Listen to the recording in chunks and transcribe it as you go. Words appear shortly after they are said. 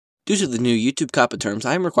Due to the new YouTube COPPA terms,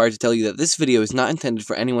 I am required to tell you that this video is not intended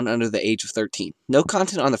for anyone under the age of 13. No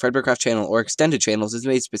content on the Fredbearcraft channel or extended channels is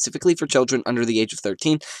made specifically for children under the age of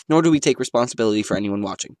 13, nor do we take responsibility for anyone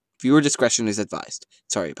watching. Viewer discretion is advised.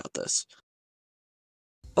 Sorry about this.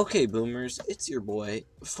 Okay, boomers, it's your boy,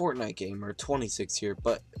 Fortnite Gamer, 26 here,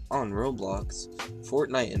 but on Roblox.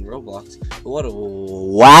 Fortnite and Roblox. What a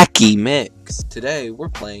wacky mix. Today, we're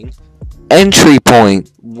playing Entry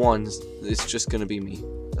Point 1. It's just gonna be me.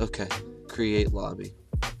 Okay, create lobby.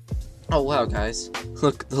 Oh wow, guys.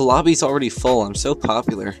 Look, the lobby's already full. I'm so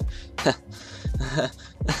popular.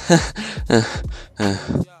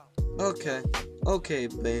 Okay,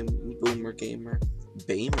 boomer gamer.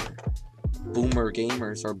 Bamer. Boomer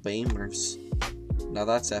gamers are bamers. Now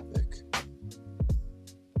that's epic.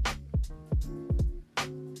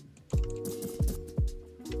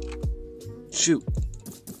 Shoot.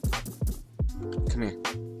 Come here.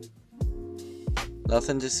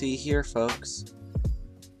 Nothing to see here, folks.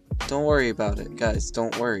 Don't worry about it, guys.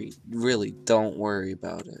 Don't worry. Really, don't worry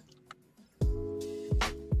about it.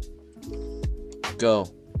 Go.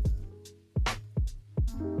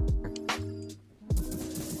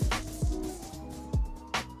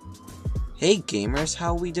 Hey gamers,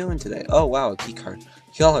 how are we doing today? Oh wow, a keycard.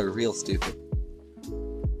 Y'all are real stupid.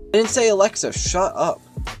 I didn't say Alexa, shut up.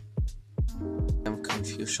 I'm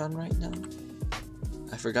Confucian right now.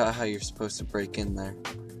 I forgot how you're supposed to break in there.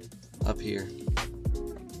 Up here.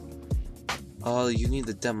 Oh, you need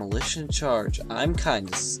the demolition charge. I'm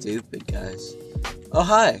kinda stupid, guys. Oh,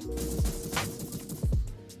 hi.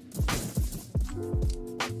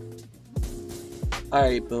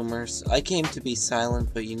 Alright, boomers. I came to be silent,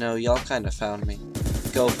 but you know, y'all kinda found me.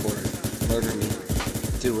 Go for it. Murder me.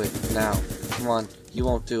 Do it. Now. Come on. You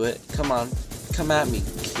won't do it. Come on. Come at me,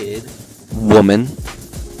 kid. Woman.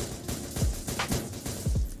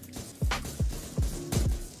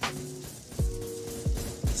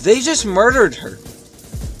 They just murdered her.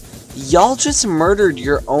 Y'all just murdered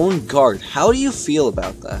your own guard. How do you feel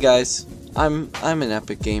about that? Guys, I'm an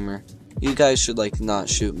epic gamer. You guys should, like, not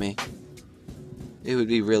shoot me. It would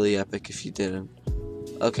be really epic if you didn't.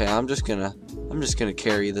 Okay, I'm just gonna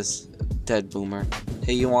carry this dead boomer.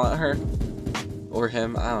 Hey, you want her? Or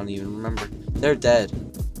him? I don't even remember. They're dead.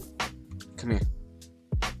 Come here.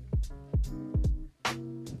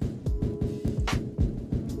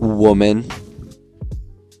 Woman.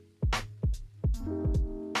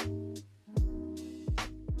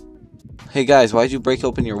 Hey guys, why'd you break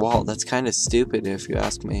open your wall? That's kind of stupid if you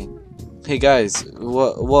ask me. Hey guys,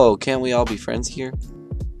 whoa, can't we all be friends here?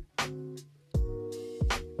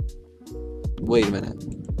 Wait a minute.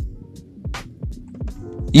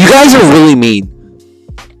 You guys are really mean.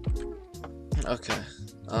 Okay.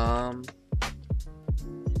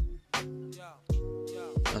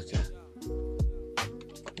 Okay.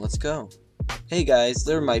 Let's go. Hey guys,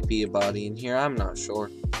 there might be a body in here, I'm not sure.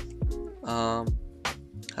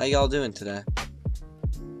 How y'all doing today?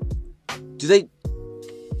 Do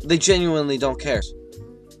they genuinely don't care.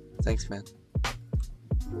 Thanks, man.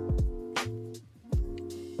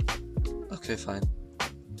 Okay, fine.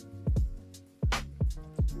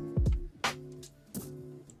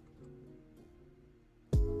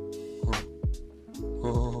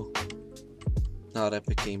 Oh. Not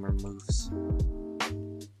epic gamer moves.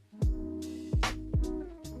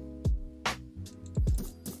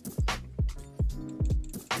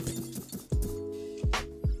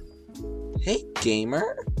 Hey,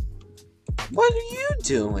 gamer. What are you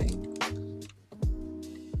doing?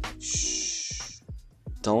 Shh.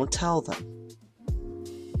 Don't tell them.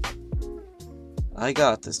 I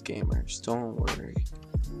got this, gamers. Don't worry.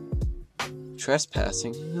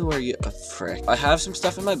 Trespassing? Who are you? A frick. I have some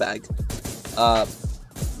stuff in my bag.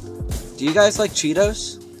 Do you guys like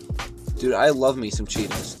Cheetos? Dude, I love me some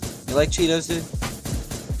Cheetos. You like Cheetos, dude?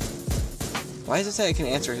 Why does it say I can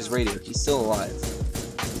answer his radio? He's still alive.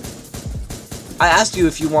 I asked you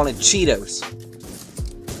if you wanted Cheetos.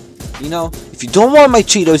 You know, if you don't want my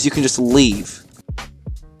Cheetos, you can just leave.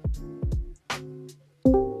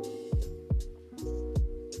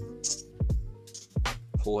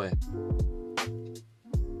 Boy.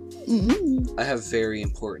 I have very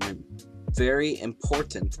important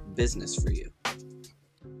business for you.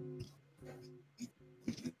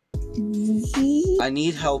 I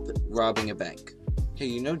need help robbing a bank. Hey,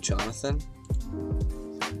 you know Jonathan?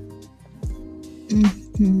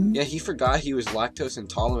 Yeah, he forgot he was lactose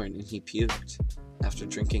intolerant and he puked after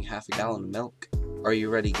drinking half a gallon of milk. Are you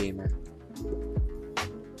ready, gamer?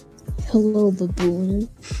 Hello, baboon.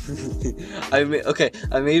 I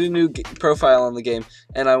made a new profile on the game,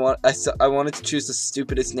 and I wanted to choose the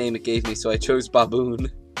stupidest name it gave me, so I chose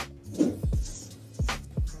Baboon.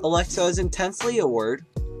 Alexa, is intensely a word?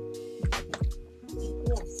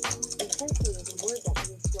 Yes, intensely is a word that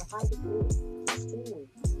means to a high degree, extremely,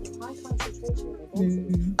 with high concentration of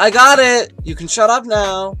intensity. I got it! You can shut up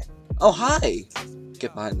now. Oh, hi.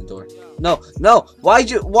 Get behind the door. No, no, why?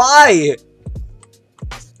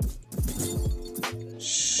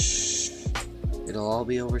 Shh. It'll all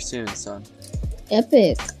be over soon, son.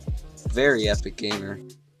 Epic. Very epic gamer.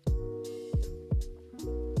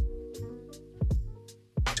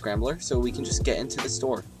 Scrambler, so we can just get into the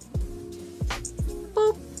store.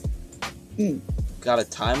 Boop. Got a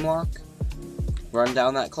time lock. Run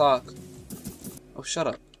down that clock. Oh, shut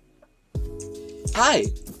up. Hi!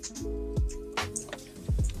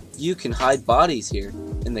 You can hide bodies here.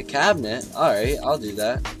 In the cabinet? Alright, I'll do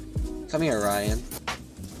that. Come here, Ryan.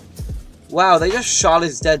 Wow, they just shot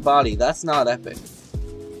his dead body. That's not epic.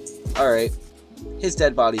 Alright. His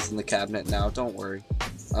dead body's in the cabinet now, don't worry.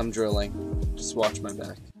 I'm drilling. Just watch my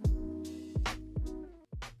back.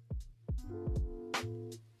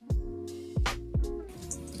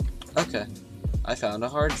 Okay. I found a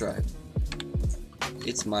hard drive.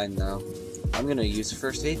 It's mine now. I'm gonna use a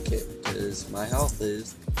first aid kit, because my health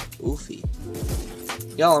is oofy.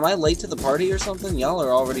 Y'all, am I late to the party or something? Y'all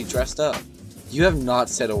are already dressed up. You have not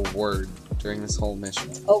said a word during this whole mission.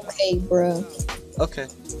 Okay, bro. Okay.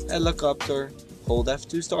 Helicopter. Hold F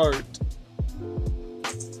to start.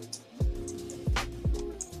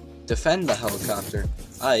 Defend the helicopter.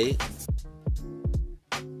 Aye.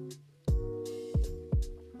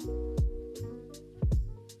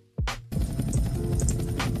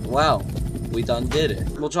 Wow. We done did it.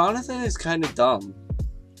 Well, Jonathan is kind of dumb.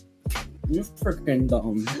 You're freaking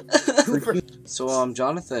dumb. So,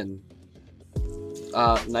 Jonathan.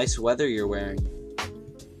 Nice weather you're wearing.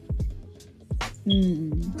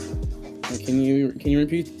 Can you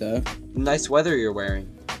repeat that? Nice weather you're wearing.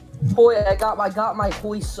 Boy, I got my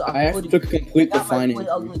hoist. I have to complete the finding.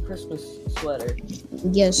 Ugly Christmas sweater.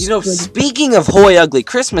 Yes. You know, good. speaking of Hoy ugly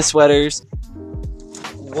Christmas sweaters.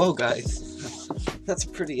 Whoa, guys. That's a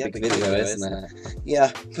pretty epic video, isn't it?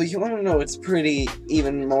 Yeah, but you want to know what's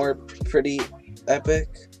even more pretty epic?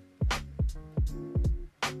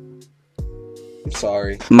 I'm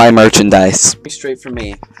sorry. My merchandise. Straight from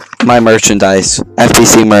me. My merchandise.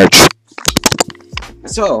 FTC merch.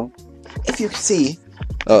 So, if you can see...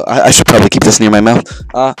 Oh, I should probably keep this near my mouth.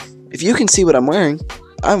 If you can see what I'm wearing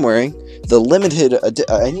the limited...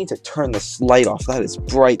 I need to turn this light off. That is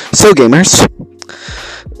bright. So, gamers...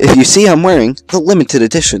 If you see I'm wearing the limited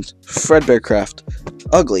edition Fredbear Craft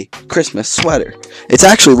ugly Christmas sweater. It's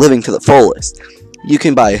actually living to the fullest. You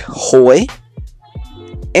can buy Hoy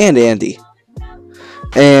and Andy.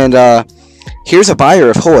 And here's a buyer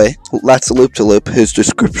of Hoy. That's Loop to Loop. His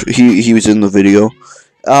description. He was in the video.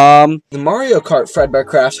 The Mario Kart Fredbear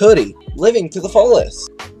Craft hoodie. Living to the fullest.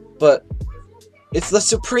 But it's the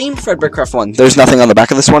Supreme Fredbear Craft one. There's nothing on the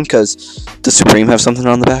back of this one because does Supreme have something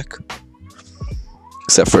on the back?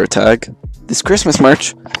 Except for a tag. This Christmas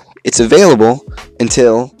merch, it's available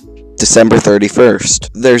until December 31st.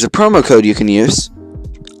 There's a promo code you can use,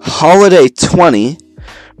 Holiday20,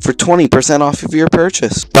 for 20% off of your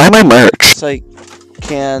purchase. Buy my merch. So I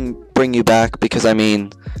can bring you back because, I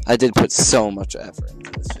mean, I did put so much effort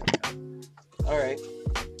into this video. Alright.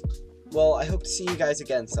 Well, I hope to see you guys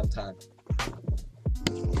again sometime.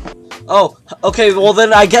 Oh, okay, well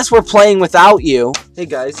then I guess we're playing without you. Hey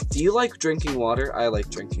guys, do you like drinking water? I like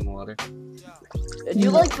drinking water. Do you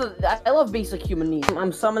like the... I love basic human needs.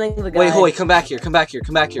 I'm summoning the guy. Wait, Hoy, come back here, come back here.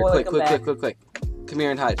 Hoy, Quick. Come here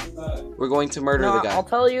and hide. We're going to murder the guy. I'll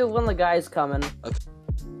tell you when the guy's coming. Okay.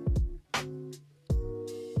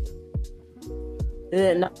 Did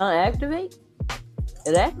it not activate?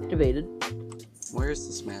 It activated. Where is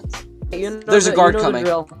this man? You know There's a guard coming.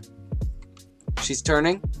 drill. She's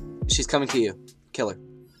turning. She's coming to you. Kill her.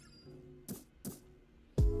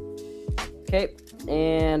 Okay,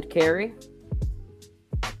 and carry.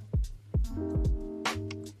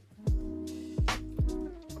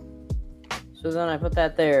 So then I put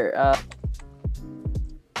that there.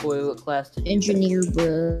 Boy, what class did you Engineer,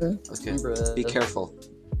 bruh. Okay. Bruh. Be careful.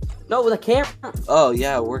 No, with a camera. Oh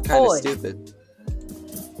yeah, we're kind of Hoy. stupid.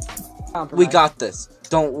 Compromise. We got this.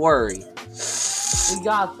 Don't worry. We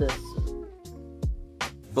got this.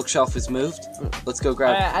 Bookshelf is moved. Let's go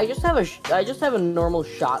grab it. I just have a normal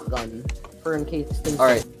shotgun for in case things. All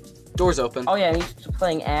right. Doors open. Oh yeah, he's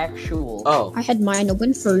playing actual. Oh. I had mine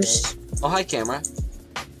open first. Oh, hi, camera.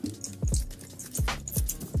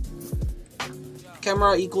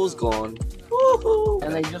 Camera equals gone. Woohoo!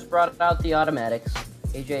 And they just brought out the automatics.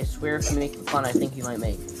 AJ, I swear if you make the fun, I think you might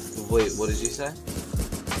make. Wait, what did you say?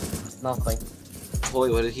 Nothing. Boy,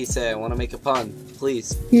 what did he say? I want to make a pun.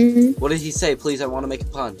 Please. Hmm. What did he say? Please, I want to make a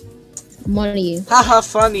pun. Money. Haha,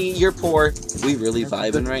 funny. You're poor. We really That's a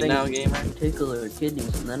vibing good right thing. now, gamer. Tickle our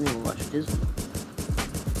kidneys, and then we watch Disney.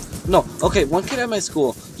 No, okay, one kid at my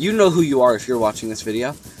school, you know who you are if you're watching this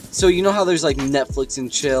video. So you know how there's like Netflix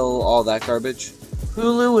and chill, all that garbage?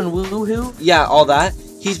 Hulu and Woohoo? Yeah, all that.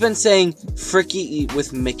 He's been saying fricky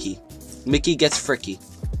with Mickey. Mickey gets fricky.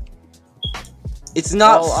 It's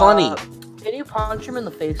not funny. Can you punch him in the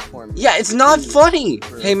face for me? Yeah, it's not funny.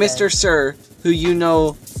 Hey, Okay. Mr. Sir, who you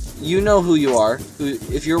know who you are. Who,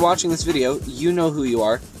 if you're watching this video, you know who you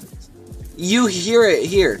are. You hear it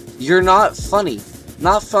here. You're not funny.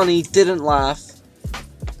 Not funny. Didn't laugh.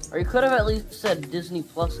 Or you could have at least said Disney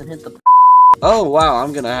Plus and hit the. Oh wow,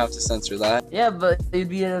 I'm gonna have to censor that. Yeah, but it'd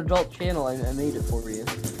be an adult channel. I made it for you.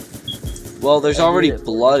 Well, there's I did already it for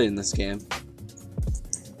blood in this game.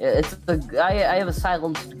 Yeah, it's I have a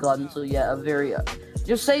silenced gun, so yeah, a very.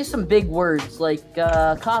 Just say some big words like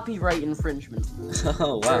copyright infringement.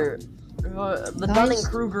 Oh wow. Or, the Guys,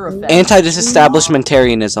 Dunning-Kruger effect.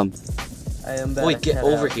 Anti-disestablishmentarianism. I am bad Wait, at get that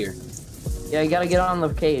over out. here. Yeah, you gotta get on the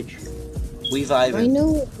cage. We I vibing.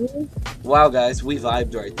 know. Wow, guys, we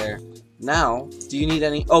vibed right there. Now, do you need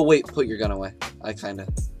any? Oh wait, put your gun away. I kinda.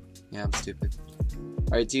 Yeah, I'm stupid.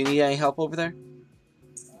 All right, do you need any help over there?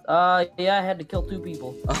 Yeah, I had to kill 2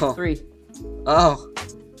 people. Oh. 3. Oh.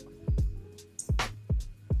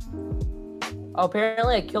 Oh,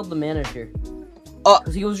 apparently I killed the manager.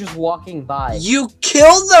 Because he was just walking by. You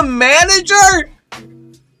killed the manager?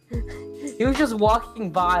 He was just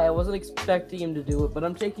walking by. I wasn't expecting him to do it, but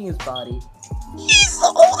I'm taking his body. He's the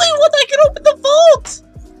only one that can open the vault!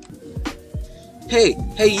 Hey,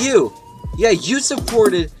 you! Yeah, you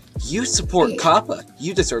support Kappa.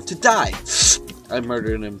 You deserve to die. I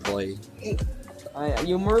murdered an employee.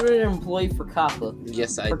 You murdered an employee for Kappa.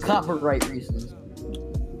 Yes, I For did. copyright reasons.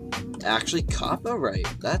 Actually, Kappa, right?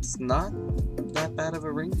 That's not that bad of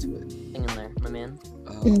a ring to it. Hang in there, my man.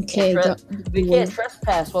 Oh. Okay. We can't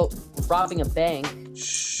trespass while robbing a bank.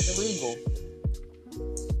 Shh. It's illegal.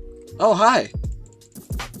 Oh, hi.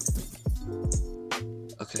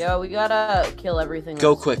 Okay. Yeah, we gotta kill everything.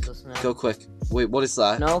 Go that quick. sees us now. Go quick. Wait, what is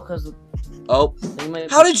that? No, because Oh. they might.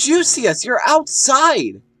 How did you see us? You're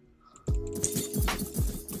outside.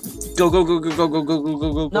 Go, go, go, go, go, go, go, go,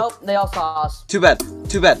 go, go. Nope, they all saw us. Too bad.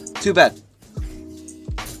 Too bad. Too bad.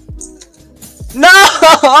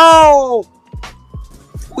 No!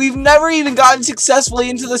 We've never even gotten successfully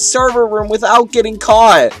into the server room without getting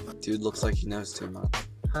caught. Dude looks like he knows too much.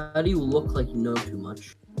 How do you look like you know too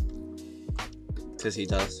much? Because he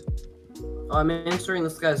does. Oh, I'm answering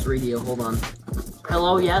this guy's radio. Hold on.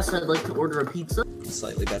 Hello, yes, I'd like to order a pizza.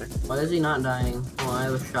 Slightly better. Why is he not dying? Oh, I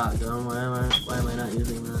have a shotgun. Why am I not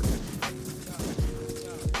using that?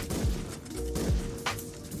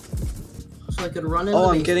 So I could run into Oh,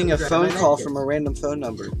 I'm the getting a basement, phone grab my call medkit. from a random phone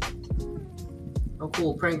number. Oh,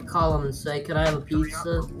 cool. Prank call him and say, could I have a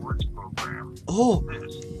pizza? Oh!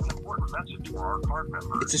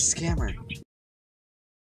 It's a scammer.